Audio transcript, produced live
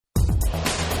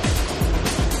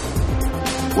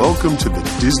Welcome to the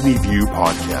Disney View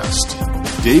Podcast.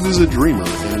 Dave is a dreamer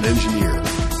and an engineer.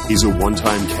 He's a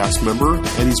one-time cast member,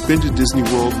 and he's been to Disney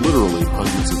World literally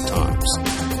hundreds of times.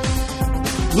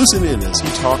 Listen in as he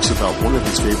talks about one of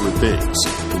his favorite things,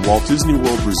 the Walt Disney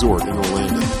World Resort in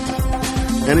Orlando,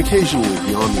 and occasionally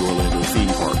beyond the Orlando theme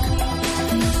park.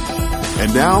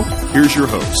 And now, here's your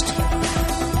host.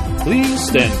 Please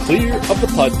stand clear of the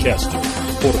podcaster.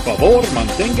 Por favor,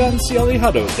 manténganse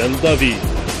alejados del David.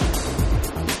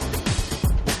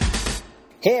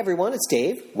 Hey everyone, it's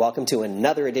Dave. Welcome to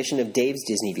another edition of Dave's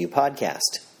Disney View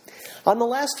Podcast. On the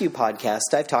last few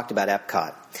podcasts, I've talked about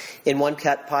Epcot. In one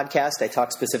podcast, I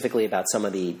talked specifically about some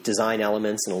of the design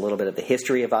elements and a little bit of the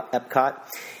history of Epcot.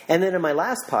 And then in my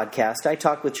last podcast, I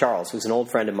talked with Charles, who's an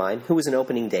old friend of mine, who was an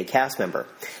opening day cast member.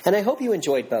 And I hope you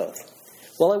enjoyed both.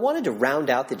 Well, I wanted to round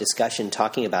out the discussion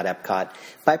talking about Epcot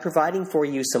by providing for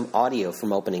you some audio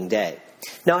from opening day.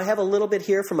 Now, I have a little bit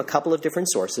here from a couple of different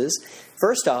sources.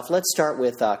 First off, let's start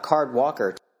with Card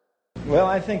Walker. Well,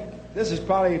 I think this is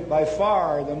probably by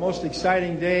far the most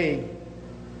exciting day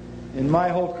in my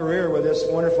whole career with this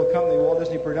wonderful company, Walt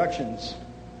Disney Productions.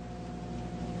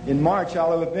 In March,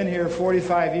 I'll have been here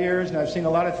 45 years, and I've seen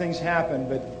a lot of things happen,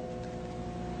 but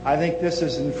I think this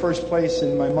is in first place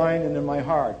in my mind and in my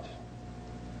heart.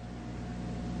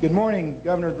 Good morning,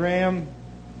 Governor Graham,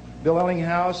 Bill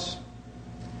Ellinghaus,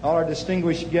 all our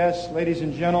distinguished guests, ladies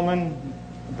and gentlemen,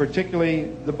 and particularly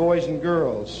the boys and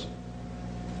girls.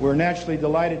 We're naturally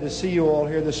delighted to see you all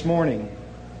here this morning.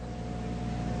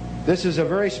 This is a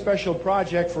very special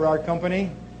project for our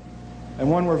company, and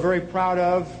one we're very proud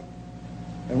of,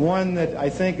 and one that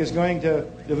I think is going to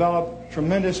develop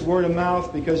tremendous word of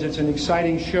mouth because it's an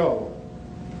exciting show.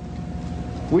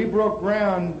 We broke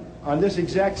ground on this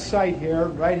exact site here,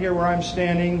 right here where I'm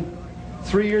standing,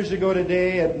 3 years ago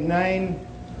today at 9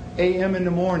 a.m. in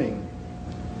the morning.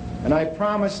 And I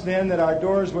promised then that our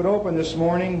doors would open this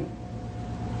morning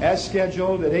as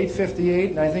scheduled at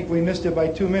 8:58, and I think we missed it by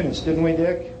 2 minutes, didn't we,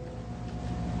 Dick?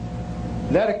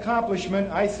 That accomplishment,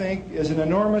 I think, is an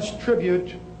enormous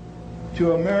tribute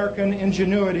to American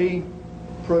ingenuity,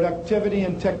 productivity,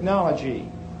 and technology.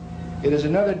 It is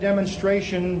another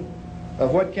demonstration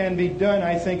of what can be done,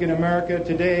 I think, in America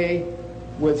today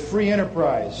with free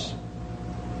enterprise.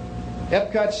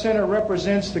 Epcot Center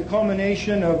represents the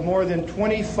culmination of more than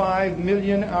 25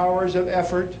 million hours of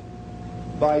effort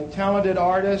by talented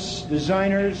artists,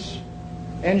 designers,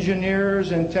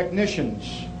 engineers, and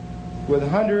technicians, with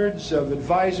hundreds of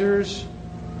advisors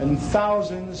and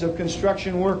thousands of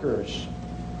construction workers,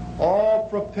 all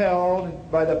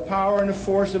propelled by the power and the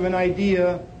force of an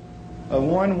idea of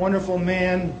one wonderful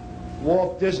man,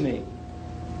 Walt Disney.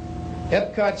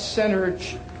 Epcot Center,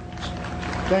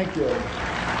 thank you.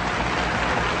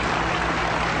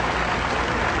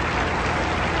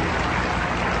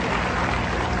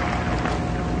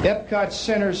 Epcot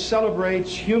Center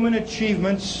celebrates human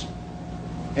achievements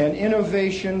and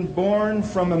innovation born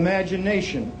from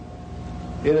imagination.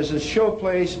 It is a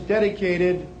showplace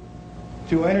dedicated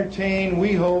to entertain,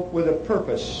 we hope, with a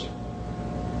purpose.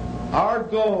 Our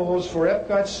goals for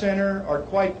Epcot Center are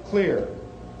quite clear.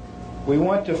 We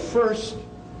want to first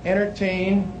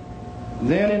entertain,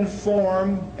 then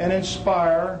inform and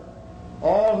inspire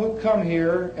all who come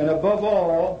here, and above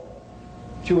all,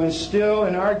 to instill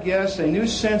in our guests a new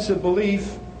sense of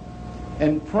belief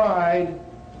and pride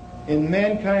in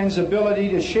mankind's ability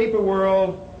to shape a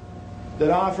world that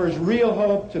offers real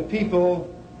hope to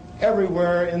people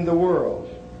everywhere in the world.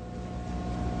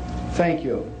 Thank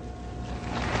you.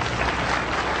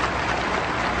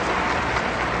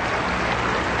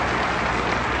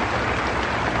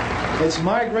 It's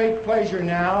my great pleasure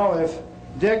now if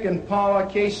Dick and Paula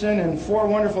Kaysen and 4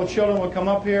 wonderful children will come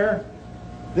up here.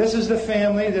 This is the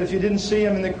family that, if you didn't see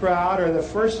them in the crowd, are the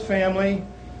first family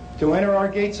to enter our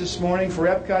gates this morning for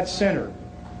Epcot Center.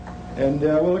 And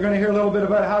we're going to hear a little bit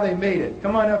about how they made it.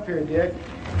 Come on up here, Dick.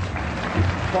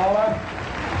 Paula,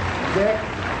 Dick.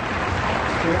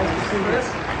 Nice to see Chris,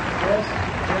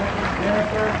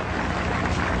 Jennifer,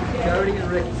 Jody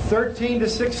and Ricky. 13 to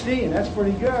 16. That's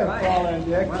pretty good, right. Paula and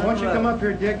Dick. Why don't you come up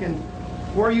here, Dick, and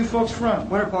where are you folks from?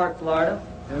 Winter Park, Florida.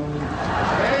 Hey,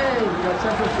 we got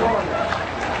Central Florida.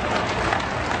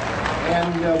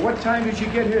 And what time did you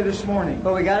get here this morning?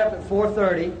 Well, we got up at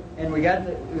 4:30, and we got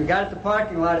at the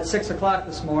parking lot at 6 o'clock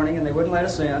this morning, and they wouldn't let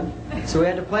us in. So we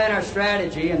had to plan our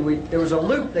strategy, and there was a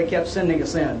loop they kept sending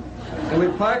us in. And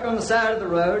we'd park on the side of the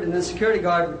road, and the security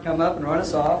guard would come up and run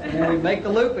us off, and then we'd make the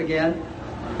loop again.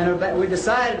 And we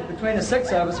decided, between the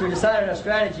 6 of us, our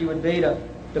strategy would be to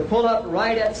pull up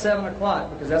right at 7 o'clock,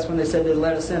 because that's when they said they'd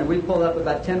let us in. And we pulled up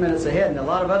about 10 minutes ahead, and a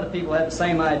lot of other people had the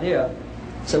same idea.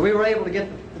 So we were able to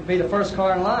be the first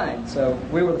car in line. So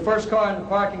we were the first car in the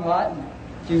parking lot. And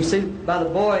you can see by the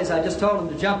boys, I just told them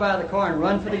to jump out of the car and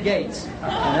run for the gates.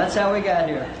 And that's how we got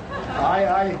here.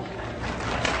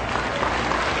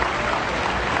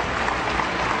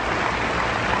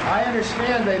 I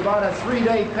understand they bought a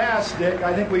 3-day pass, Dick.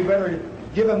 I think we better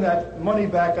give them that money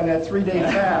back on that 3-day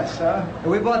pass, huh?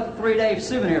 We bought the 3-day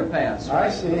souvenir pass. Right? I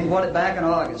see. We bought it back in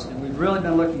August, and we've really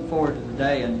been looking forward to the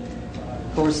day. And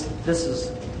of course,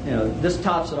 this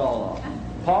tops it all off.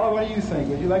 Paula, what do you think?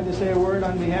 Would you like to say a word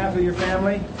on behalf of your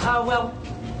family? Well,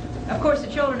 of course the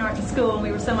children aren't in school, and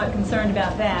we were somewhat concerned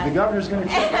about that. The governor's going to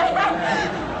check out on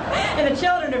that. And the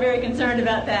children are very concerned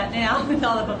about that now with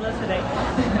all the publicity.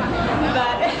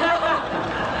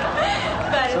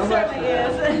 but it certainly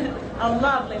is a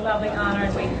lovely, lovely honor,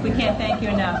 and we can't thank you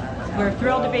enough. We're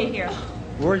thrilled to be here.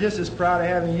 We're just as proud of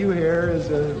having you here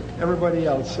as everybody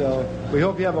else. So we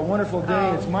hope you have a wonderful day.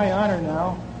 It's my honor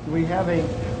now. Do we have a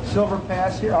silver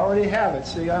pass here? I already have it.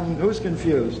 See, who's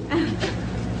confused?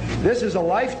 This is a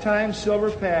lifetime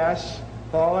silver pass,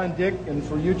 Paula and Dick, and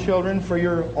for you children, for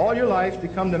all your life to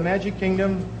come to Magic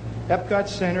Kingdom, Epcot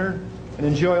Center, and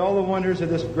enjoy all the wonders of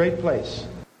this great place.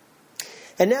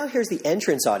 And now here's the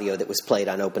entrance audio that was played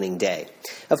on opening day.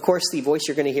 Of course, the voice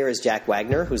you're going to hear is Jack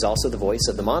Wagner, who's also the voice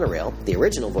of the monorail, the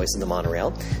original voice of the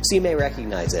monorail, so you may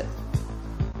recognize it.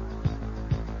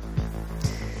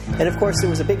 And of course, there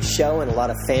was a big show and a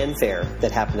lot of fanfare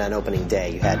that happened on opening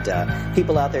day. You had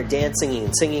people out there dancing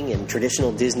and singing in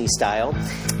traditional Disney style,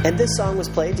 and this song was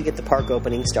played to get the park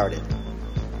opening started.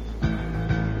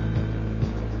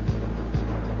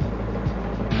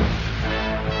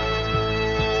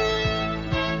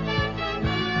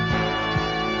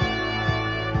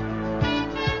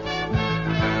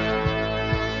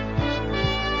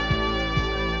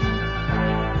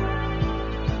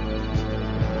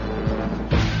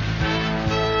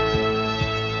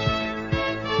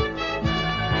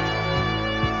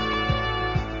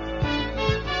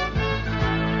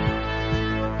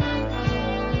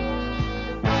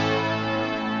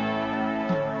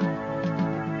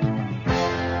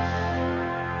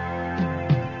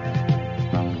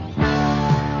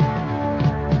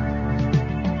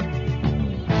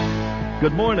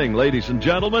 Good morning, ladies and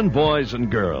gentlemen, boys and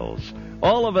girls.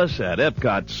 All of us at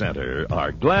Epcot Center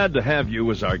are glad to have you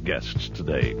as our guests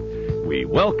today. We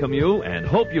welcome you and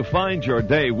hope you find your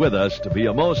day with us to be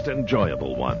a most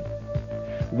enjoyable one.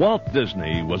 Walt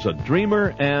Disney was a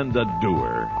dreamer and a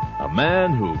doer, a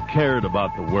man who cared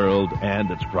about the world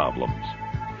and its problems.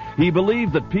 He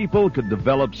believed that people could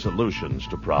develop solutions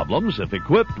to problems if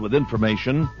equipped with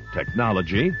information,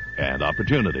 technology, and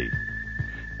opportunity.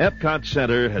 Epcot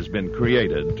Center has been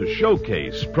created to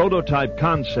showcase prototype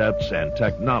concepts and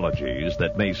technologies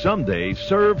that may someday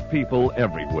serve people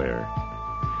everywhere.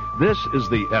 This is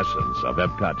the essence of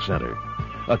Epcot Center,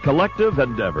 a collective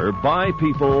endeavor by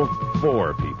people,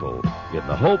 for people, in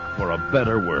the hope for a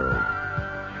better world.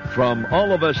 From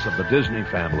all of us of the Disney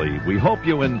family, we hope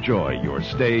you enjoy your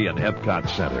stay in Epcot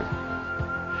Center.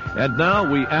 And now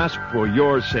we ask for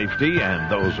your safety and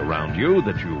those around you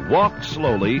that you walk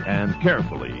slowly and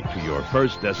carefully to your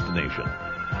first destination.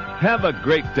 Have a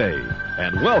great day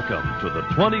and welcome to the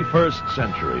 21st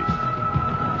century.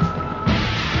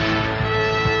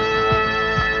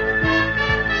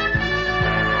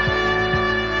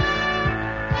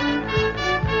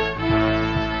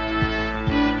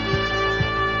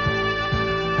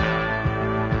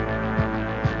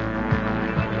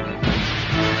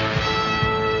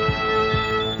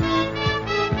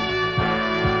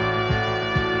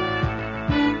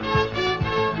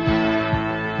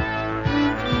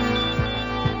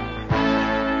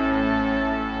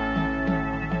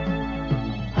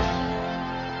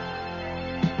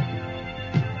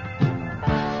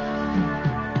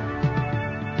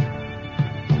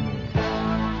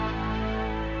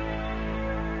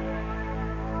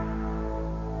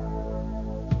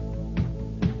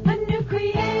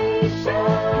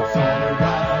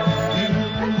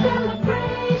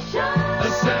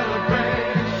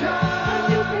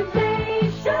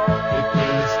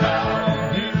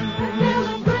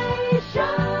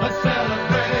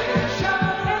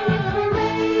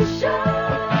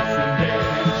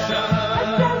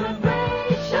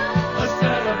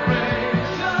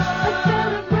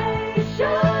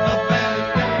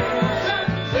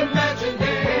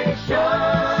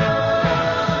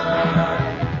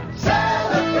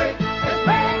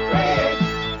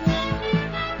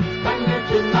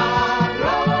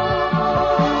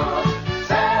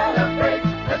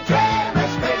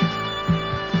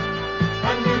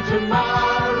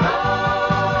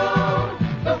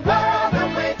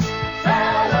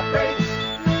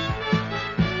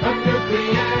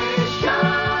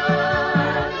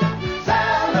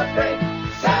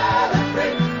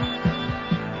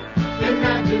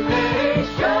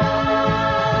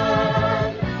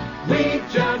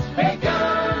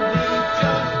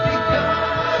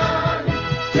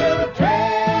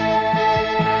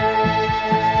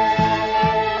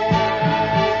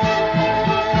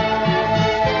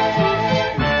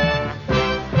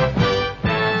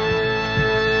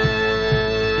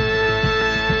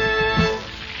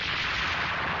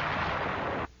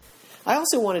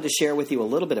 also wanted to share with you a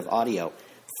little bit of audio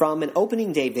from an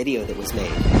opening day video that was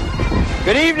made.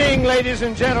 Good evening, ladies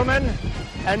and gentlemen,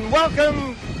 and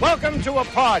welcome to a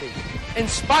party. In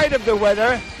spite of the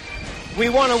weather, we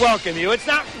want to welcome you. It's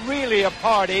not really a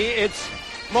party, it's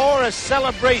more a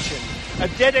celebration, a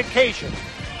dedication,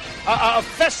 a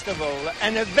festival,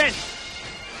 an event,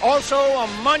 also a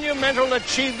monumental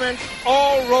achievement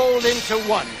all rolled into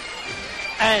one.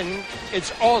 And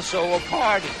it's also a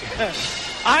party.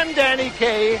 I'm Danny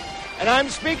Kaye, and I'm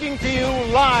speaking to you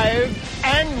live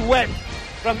and wet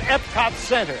from Epcot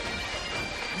Center.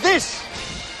 This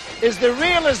is the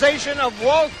realization of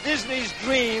Walt Disney's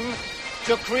dream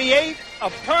to create a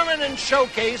permanent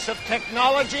showcase of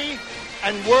technology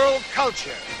and world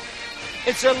culture.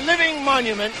 It's a living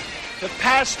monument to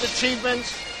past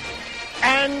achievements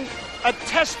and a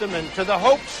testament to the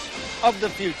hopes of the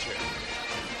future.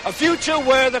 A future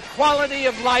where the quality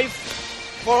of life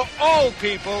for all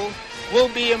people will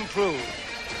be improved.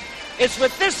 It's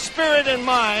with this spirit in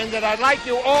mind that I'd like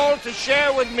you all to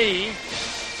share with me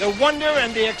the wonder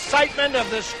and the excitement of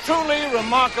this truly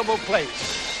remarkable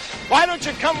place. Why don't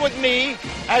you come with me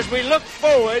as we look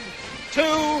forward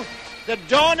to the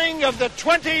dawning of the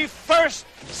 21st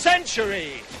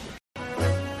century?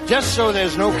 Just so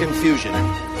there's no confusion,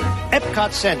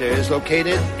 Epcot Center is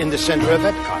located in the center of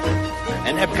Epcot.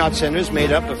 And Epcot Center is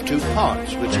made up of two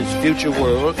parts, which is Future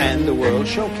World and the World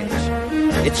Showcase.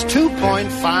 It's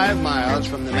 2.5 miles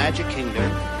from the Magic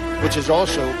Kingdom, which is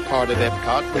also part of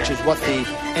Epcot, which is what the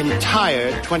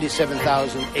entire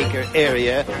 27,000-acre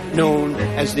area known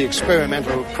as the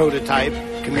Experimental Prototype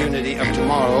Community of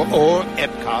Tomorrow, or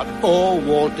Epcot, or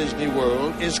Walt Disney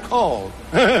World, is called.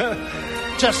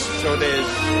 Just so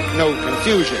there's no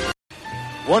confusion.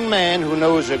 One man who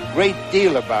knows a great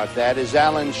deal about that is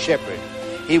Alan Shepard.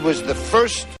 He was the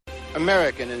first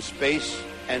American in space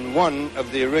and one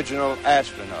of the original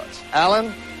astronauts.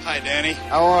 Alan? Hi, Danny.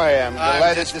 How are you? I'm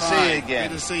delighted to see you again.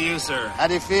 Good to see you, sir. How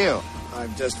do you feel?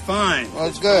 I'm just fine. Well,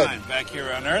 it's good. Fine. Back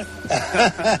here on Earth.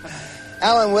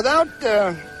 Alan,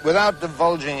 without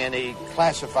divulging any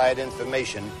classified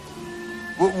information,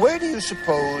 where do you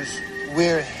suppose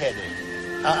we're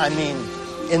headed? I mean,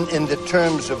 in the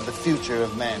terms of the future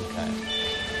of mankind.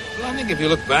 Well, I think if you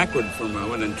look backward for a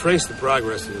moment and trace the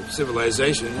progress of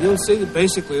civilization, you'll see that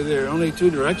basically there are only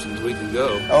two directions we can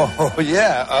go. Oh,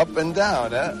 yeah, up and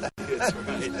down, huh? That's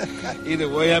right. Either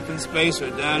way up in space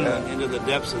or down into the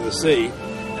depths of the sea.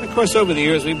 And, of course, over the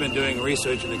years, we've been doing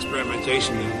research and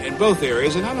experimentation in both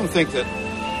areas, and I don't think that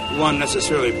one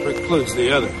necessarily precludes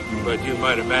the other. But you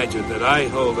might imagine that I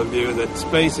hold the view that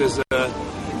space is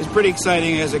pretty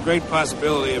exciting, has a great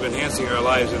possibility of enhancing our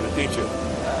lives in the future.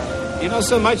 You know,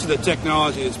 so much of the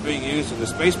technology that's being used in the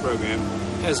space program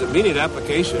has immediate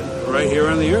application right here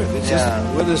on the Earth. It's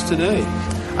just with us today.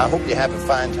 I hope you have a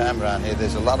fine time around here.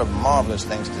 There's a lot of marvelous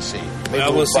things to see.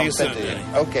 Maybe we'll see you soon, Danny.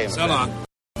 Okay, so long.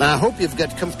 Now, I hope you've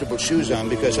got comfortable shoes on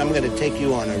because I'm going to take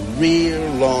you on a real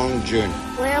long journey.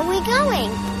 Where are we going?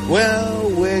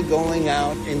 Well, we're going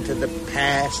out into the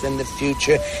past and the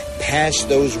future, past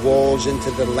those walls into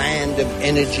the land of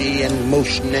energy and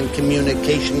motion and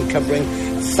communication, covering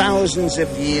thousands of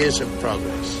years of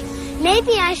progress.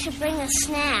 Maybe I should bring a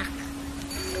snack.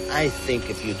 I think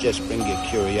if you just bring your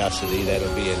curiosity,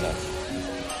 that'll be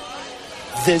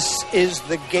enough. This is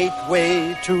the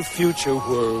gateway to Future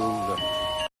World.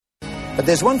 But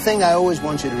there's one thing I always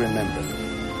want you to remember.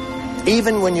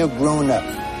 Even when you're grown up,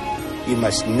 you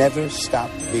must never stop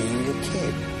being a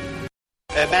kid.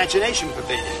 Imagination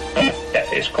Pavilion.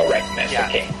 That is correct, Master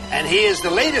King. And he is the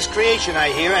latest creation, I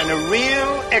hear, and a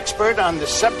real expert on the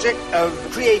subject of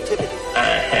creativity.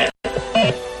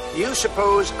 You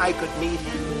suppose I could meet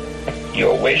him?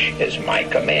 Your wish is my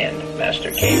command,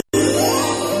 Master King.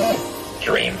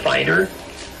 Dreamfinder,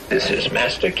 this is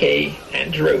Master K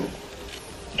and Drew.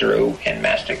 Drew and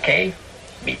Master K,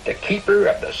 meet the keeper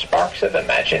of the sparks of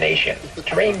imagination,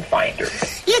 Dreamfinder.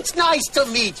 It's nice to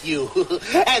meet you.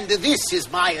 And this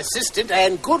is my assistant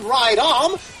and good right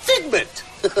arm, Figment.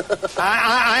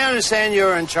 I understand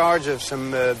you're in charge of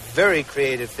some very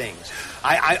creative things.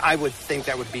 I would think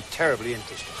that would be terribly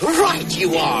interesting. Right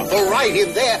you are, for right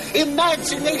in there,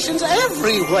 imagination's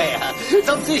everywhere.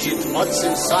 The vision once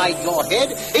inside your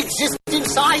head exists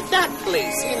inside that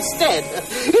place instead.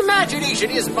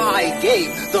 Imagination is my game,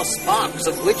 the sparks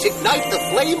of which ignite the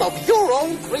flame of your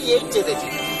own creativity.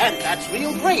 And that's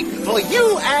real great for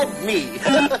you and me.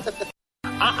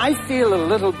 I feel a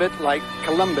little bit like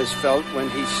Columbus felt when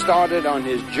he started on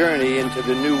his journey into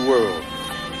the New World.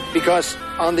 Because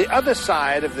on the other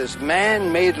side of this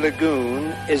man-made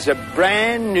lagoon is a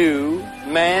brand new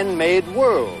man-made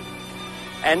world.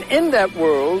 And in that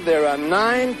world, there are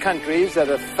 9 countries that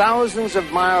are thousands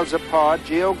of miles apart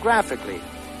geographically.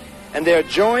 And they're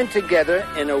joined together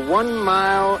in a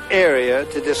 1-mile area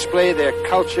to display their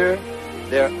culture,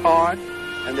 their art,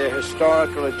 and their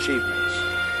historical achievements.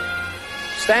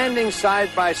 Standing side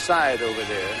by side over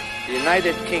there, the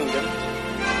United Kingdom,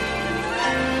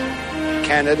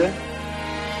 Canada,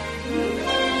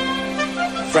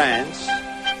 France,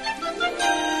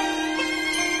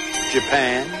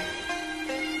 Japan,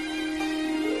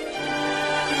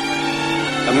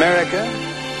 America,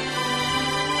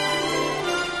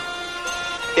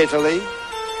 Italy,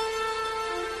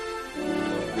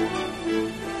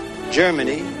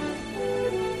 Germany,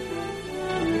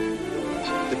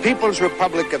 the People's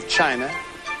Republic of China,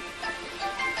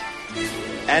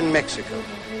 and Mexico.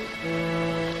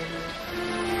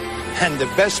 And the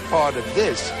best part of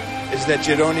this is that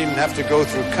you don't even have to go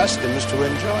through customs to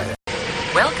enjoy it.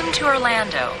 Welcome to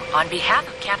Orlando. On behalf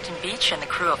of Captain Beach and the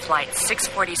crew of Flight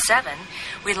 647,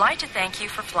 we'd like to thank you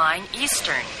for flying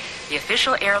Eastern, the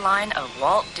official airline of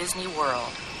Walt Disney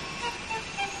World.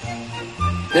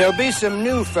 There'll be some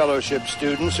new fellowship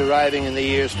students arriving in the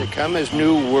years to come as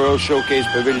new World Showcase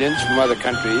pavilions from other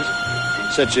countries,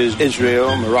 such as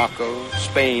Israel, Morocco,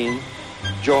 Spain,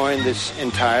 join this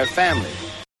entire family.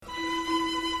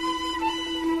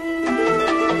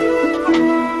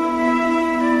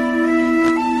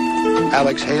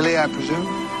 Alex Haley, I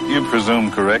presume? You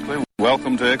presume correctly.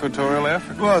 Welcome to Equatorial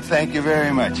Africa. Well, thank you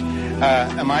very much.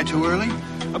 Am I too early?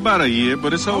 About a year,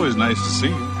 but it's always nice to see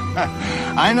you.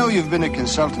 I know you've been a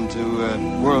consultant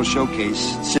to World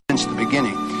Showcase since the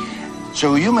beginning,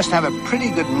 so you must have a pretty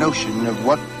good notion of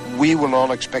what we will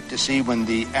all expect to see when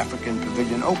the African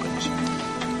Pavilion opens.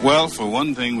 Well, for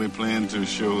one thing, we plan to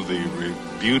show the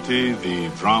beauty, the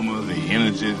drama, the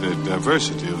energy, the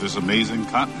diversity of this amazing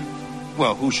continent.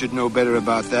 Well, who should know better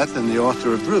about that than the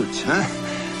author of Roots, huh?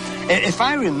 If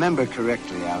I remember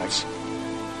correctly, Alex,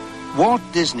 Walt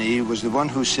Disney was the one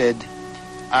who said,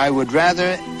 I would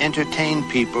rather entertain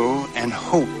people and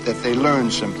hope that they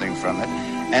learn something from it.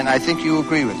 And I think you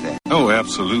agree with that. Oh,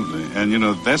 absolutely. And, you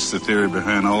know, that's the theory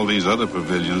behind all these other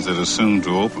pavilions that are soon to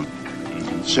open.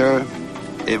 Sir,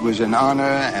 it was an honor,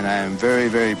 and I am very,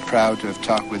 very proud to have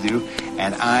talked with you.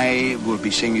 And I will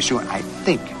be seeing you soon. I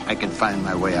think I can find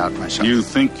my way out myself. You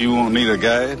think you won't need a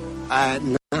guide?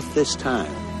 Not this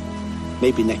time.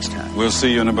 Maybe next time. We'll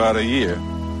see you in about a year.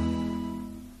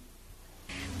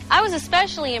 I was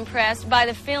especially impressed by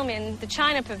the film in the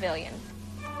China Pavilion.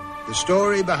 The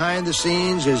story behind the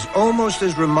scenes is almost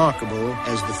as remarkable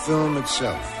as the film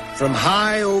itself. From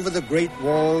high over the Great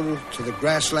Wall to the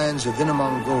grasslands of Inner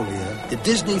Mongolia, the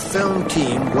Disney film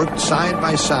team worked side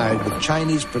by side with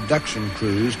Chinese production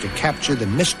crews to capture the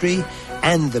mystery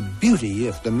and the beauty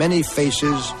of the many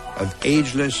faces of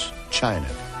ageless China.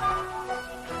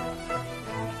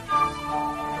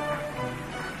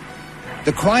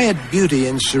 The quiet beauty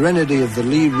and serenity of the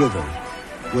Li River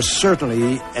was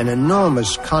certainly an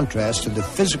enormous contrast to the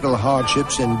physical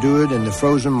hardships endured in the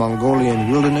frozen Mongolian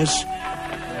wilderness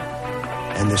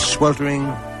and the sweltering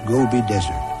Gobi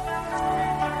Desert.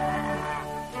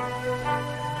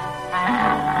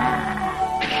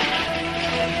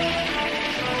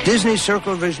 Disney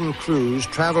Circle Vision crews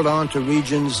traveled on to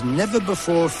regions never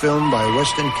before filmed by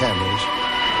Western cameras,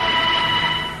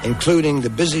 including the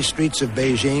busy streets of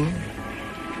Beijing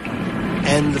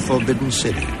and the Forbidden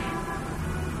City.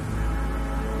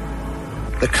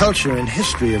 The culture and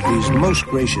history of these most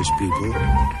gracious people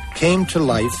came to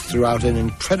life throughout an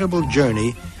incredible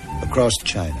journey across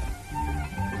China.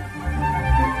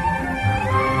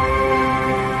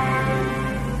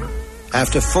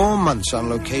 After 4 months on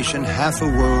location, half a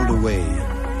world away,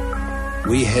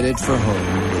 we headed for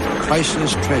home with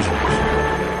priceless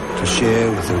treasures to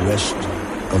share with the rest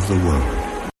of the world.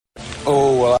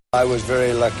 Oh, well, I was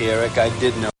very lucky, Eric. I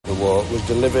did know the war. It was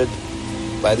delivered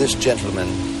by this gentleman,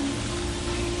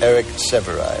 Eric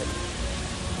Severide.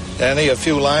 Danny, a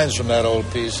few lines from that old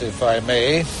piece, if I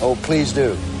may. Oh, please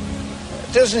do.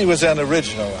 Disney was an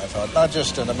original, I thought. Not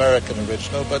just an American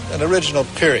original, but an original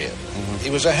period. Mm-hmm. He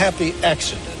was a happy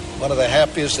accident, one of the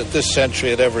happiest that this century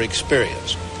had ever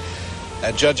experienced.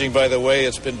 And judging by the way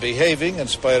it's been behaving, in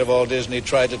spite of all Disney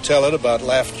tried to tell it about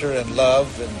laughter and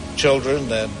love and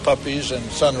children and puppies and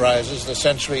sunrises, the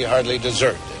century hardly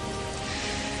deserved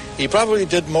it. He probably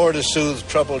did more to soothe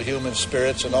troubled human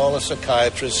spirits than all the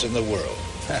psychiatrists in the world.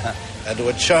 And to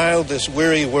a child, this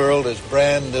weary world is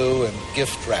brand new and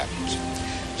gift-wrapped.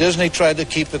 Disney tried to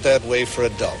keep it that way for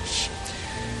adults.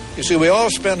 You see, we all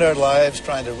spend our lives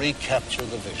trying to recapture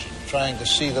the vision, trying to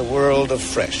see the world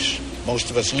afresh. Most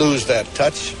of us lose that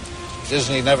touch.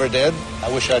 Disney never did.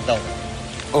 I wish I'd known it.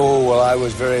 Oh, well, I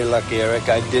was very lucky, Eric.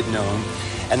 I did know him.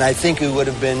 And I think he would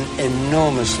have been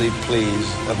enormously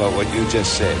pleased about what you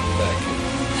just said.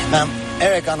 Now,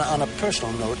 Eric, on a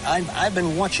personal note, I've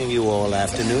been watching you all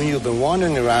afternoon. You've been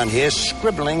wandering around here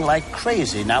scribbling like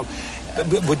crazy. Now,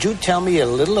 would you tell me a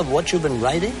little of what you've been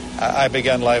writing? I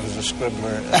began life as a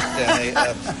scribbler,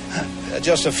 Danny.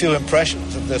 Just a few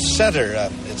impressions of the center.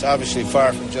 It's obviously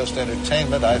far from just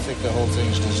entertainment. I think the whole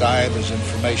thing's designed as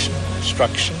information,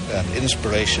 instruction, and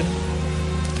inspiration.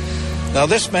 Now,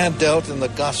 this man dealt in the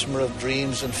gossamer of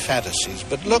dreams and fantasies,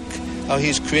 but look how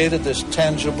he's created this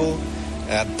tangible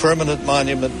and permanent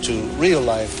monument to real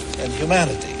life and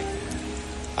humanity.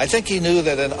 I think he knew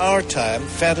that in our time,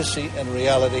 fantasy and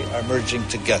reality are merging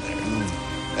together.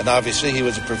 And obviously he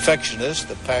was a perfectionist.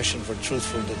 The passion for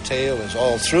truthful detail is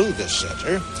all through this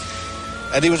center.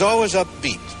 And he was always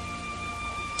upbeat.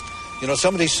 You know,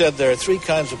 somebody said there are three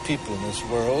kinds of people in this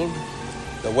world: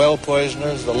 the well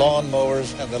poisoners, the lawn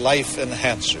mowers, and the life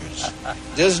enhancers.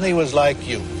 Disney was like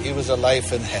you. He was a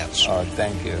life enhancer. Oh,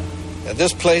 thank you. And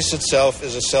this place itself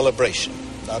is a celebration,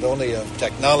 not only of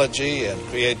technology and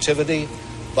creativity,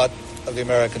 but of the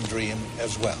American dream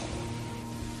as well.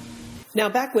 Now,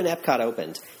 back when Epcot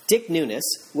opened, Dick Nunis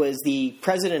was the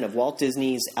president of Walt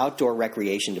Disney's Outdoor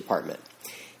Recreation Department.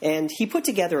 And he put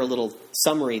together a little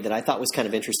summary that I thought was kind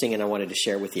of interesting and I wanted to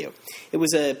share with you. It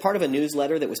was a part of a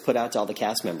newsletter that was put out to all the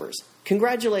cast members.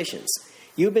 Congratulations!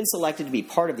 You've been selected to be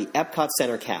part of the Epcot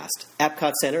Center cast.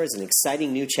 Epcot Center is an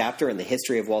exciting new chapter in the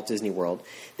history of Walt Disney World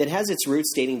that has its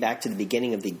roots dating back to the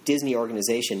beginning of the Disney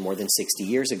organization more than 60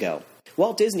 years ago.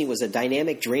 Walt Disney was a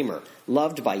dynamic dreamer,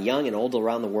 loved by young and old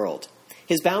around the world.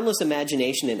 His boundless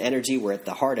imagination and energy were at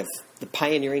the heart of the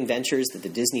pioneering ventures that the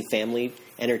Disney family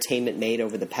entertainment made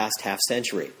over the past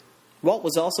half-century. Walt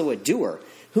was also a doer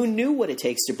who knew what it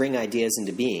takes to bring ideas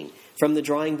into being, from the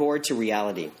drawing board to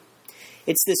reality.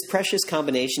 It's this precious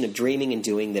combination of dreaming and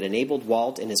doing that enabled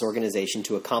Walt and his organization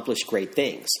to accomplish great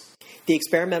things. The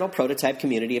experimental prototype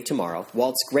community of tomorrow,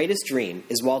 Walt's greatest dream,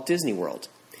 is Walt Disney World.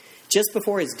 Just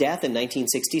before his death in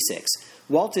 1966,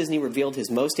 Walt Disney revealed his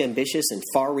most ambitious and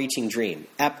far-reaching dream,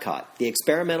 Epcot, the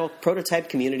experimental prototype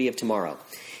community of tomorrow.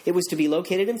 It was to be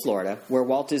located in Florida, where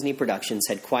Walt Disney Productions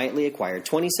had quietly acquired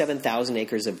 27,000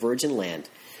 acres of virgin land.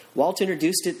 Walt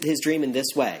introduced his dream in this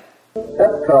way.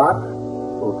 Epcot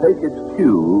will take its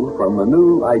cue from the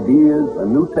new ideas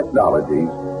and new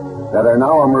technologies that are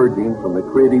now emerging from the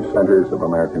creative centers of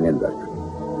American industry.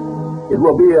 It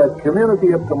will be a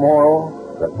community of tomorrow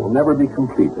that will never be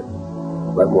completed,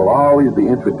 but will always be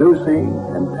introducing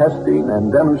and testing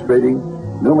and demonstrating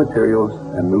new materials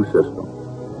and new systems.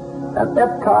 And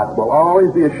Epcot will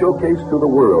always be a showcase to the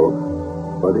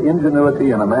world for the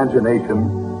ingenuity and imagination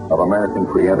of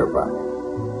American free enterprise.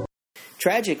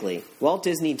 Tragically, Walt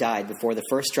Disney died before the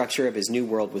first structure of his new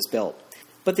world was built.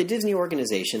 But the Disney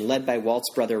organization, led by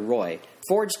Walt's brother Roy,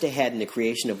 forged ahead in the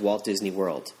creation of Walt Disney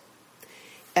World.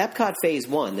 Epcot Phase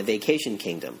 1, the Vacation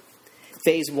Kingdom.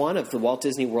 Phase 1 of the Walt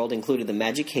Disney World included the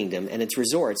Magic Kingdom and its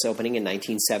resorts opening in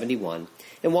 1971,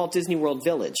 and Walt Disney World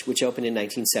Village, which opened in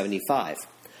 1975.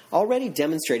 Already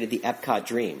demonstrated the Epcot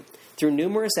dream. Through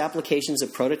numerous applications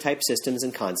of prototype systems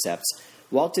and concepts,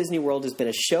 Walt Disney World has been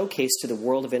a showcase to the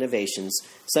world of innovations,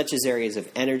 such as areas of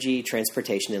energy,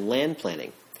 transportation, and land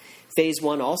planning. Phase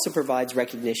 1 also provides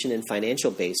recognition and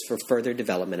financial base for further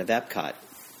development of Epcot.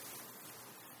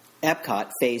 Epcot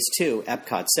Phase 2,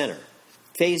 Epcot Center.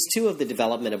 Phase 2 of the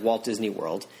development of Walt Disney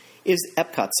World is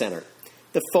Epcot Center,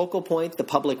 the focal point, the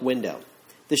public window,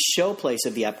 the showplace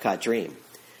of the Epcot dream.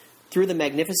 Through the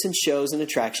magnificent shows and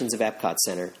attractions of Epcot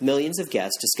Center, millions of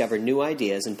guests discover new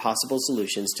ideas and possible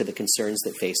solutions to the concerns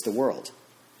that face the world.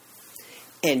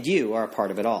 And you are a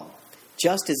part of it all.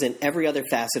 Just as in every other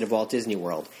facet of Walt Disney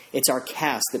World, it's our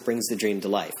cast that brings the dream to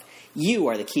life. You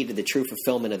are the key to the true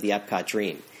fulfillment of the Epcot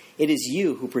dream. It is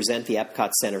you who present the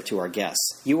Epcot Center to our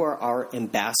guests. You are our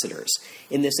ambassadors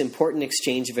in this important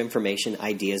exchange of information,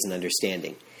 ideas, and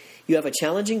understanding. You have a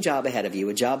challenging job ahead of you,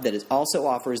 a job that also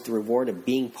offers the reward of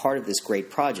being part of this great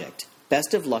project.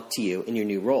 Best of luck to you in your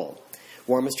new role.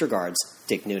 Warmest regards,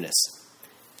 Dick Nunis.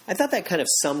 I thought that kind of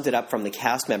summed it up from the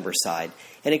cast member side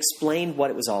and explained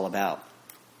what it was all about.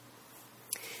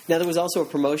 Now, there was also a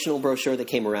promotional brochure that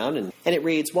came around, and it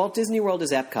reads, Walt Disney World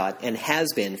is Epcot and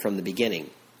has been from the beginning.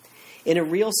 In a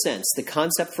real sense, the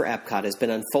concept for Epcot has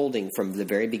been unfolding from the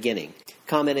very beginning,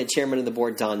 commented Chairman of the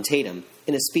Board Don Tatum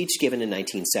in a speech given in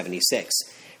 1976.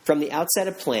 From the outset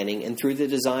of planning and through the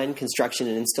design, construction,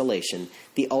 and installation,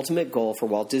 the ultimate goal for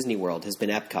Walt Disney World has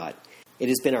been Epcot. It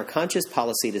has been our conscious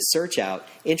policy to search out,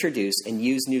 introduce, and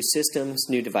use new systems,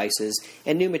 new devices,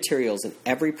 and new materials in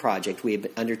every project we have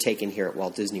undertaken here at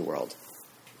Walt Disney World.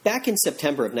 Back in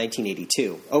September of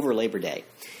 1982, over Labor Day,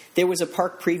 there was a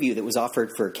park preview that was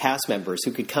offered for cast members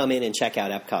who could come in and check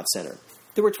out Epcot Center.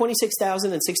 There were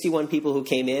 26,061 people who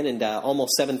came in and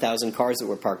almost 7,000 cars that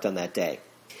were parked on that day.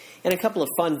 And a couple of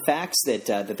fun facts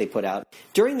that they put out.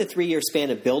 During the 3-year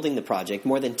span of building the project,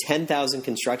 more than 10,000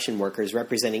 construction workers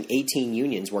representing 18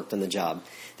 unions worked on the job.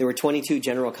 There were 22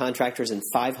 general contractors and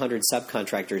 500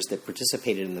 subcontractors that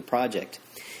participated in the project.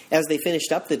 As they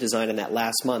finished up the design in that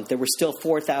last month, there were still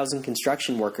 4,000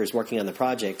 construction workers working on the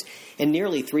project and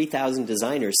nearly 3,000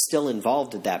 designers still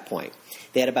involved at that point.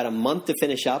 They had about a month to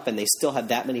finish up, and they still had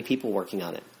that many people working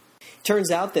on it. Turns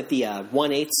out that the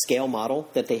 1/8 scale model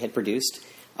that they had produced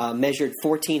measured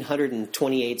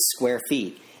 1,428 square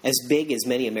feet, as big as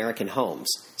many American homes.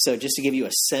 So just to give you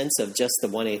a sense of just the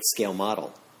 1/8 scale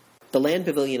model. The land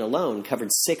pavilion alone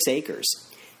covered 6 acres.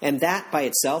 And that by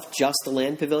itself, just the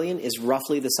land pavilion, is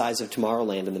roughly the size of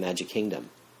Tomorrowland in the Magic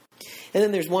Kingdom. And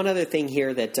then there's one other thing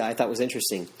here that I thought was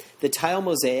interesting. The tile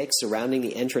mosaic surrounding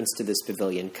the entrance to this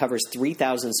pavilion covers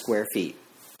 3,000 square feet.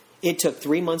 It took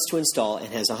 3 months to install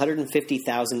and has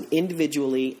 150,000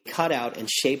 individually cut out and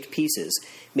shaped pieces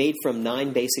made from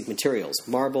 9 basic materials: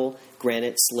 marble,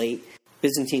 granite, slate,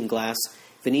 Byzantine glass,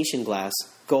 Venetian glass,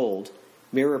 gold,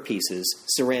 mirror pieces,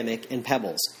 ceramic, and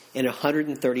pebbles in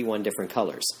 131 different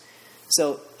colors.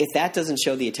 So if that doesn't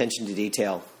show the attention to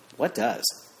detail, what does?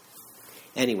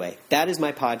 Anyway, that is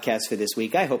my podcast for this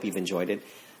week. I hope you've enjoyed it.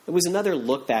 It was another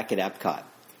look back at Epcot.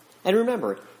 And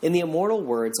remember, in the immortal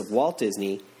words of Walt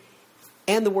Disney,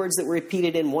 and the words that were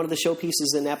repeated in one of the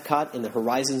showpieces in Epcot in the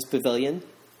Horizons Pavilion,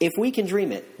 if we can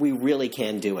dream it, we really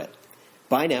can do it.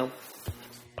 Bye now.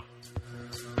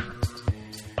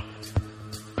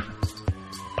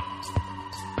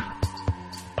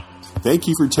 Thank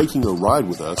you for taking a ride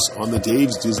with us on the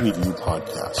Dave's Disney View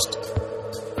podcast.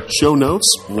 Show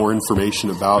notes, more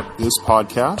information about this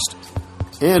podcast,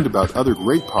 and about other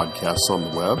great podcasts on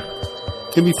the web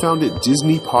can be found at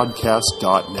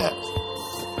disneypodcast.net.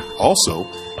 Also,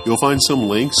 you'll find some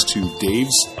links to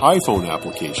Dave's iPhone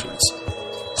applications.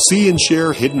 See and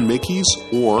share hidden Mickeys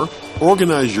or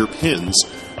organize your pins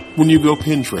when you go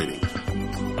pin trading.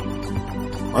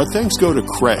 Our thanks go to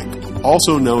Craig,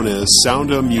 also known as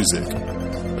Sounda Music.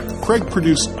 Craig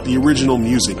produced the original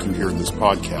music you hear in this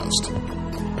podcast.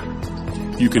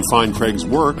 You can find Craig's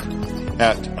work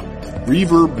at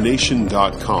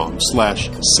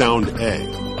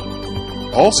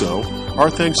reverbnation.com/sounda. Also, our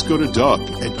thanks go to Doug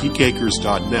at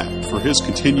geekacres.net for his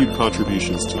continued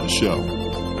contributions to the show.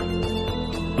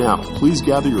 Now, please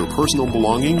gather your personal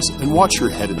belongings and watch your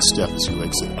head and step as you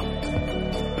exit.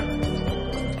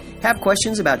 Have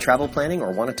questions about travel planning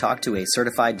or want to talk to a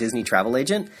certified Disney travel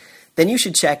agent? Then you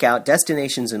should check out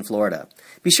Destinations in Florida.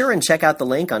 Be sure and check out the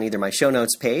link on either my show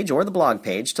notes page or the blog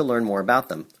page to learn more about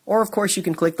them. Or, of course, you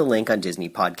can click the link on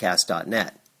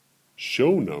DisneyPodcast.net.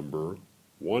 Show number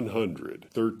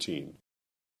 113.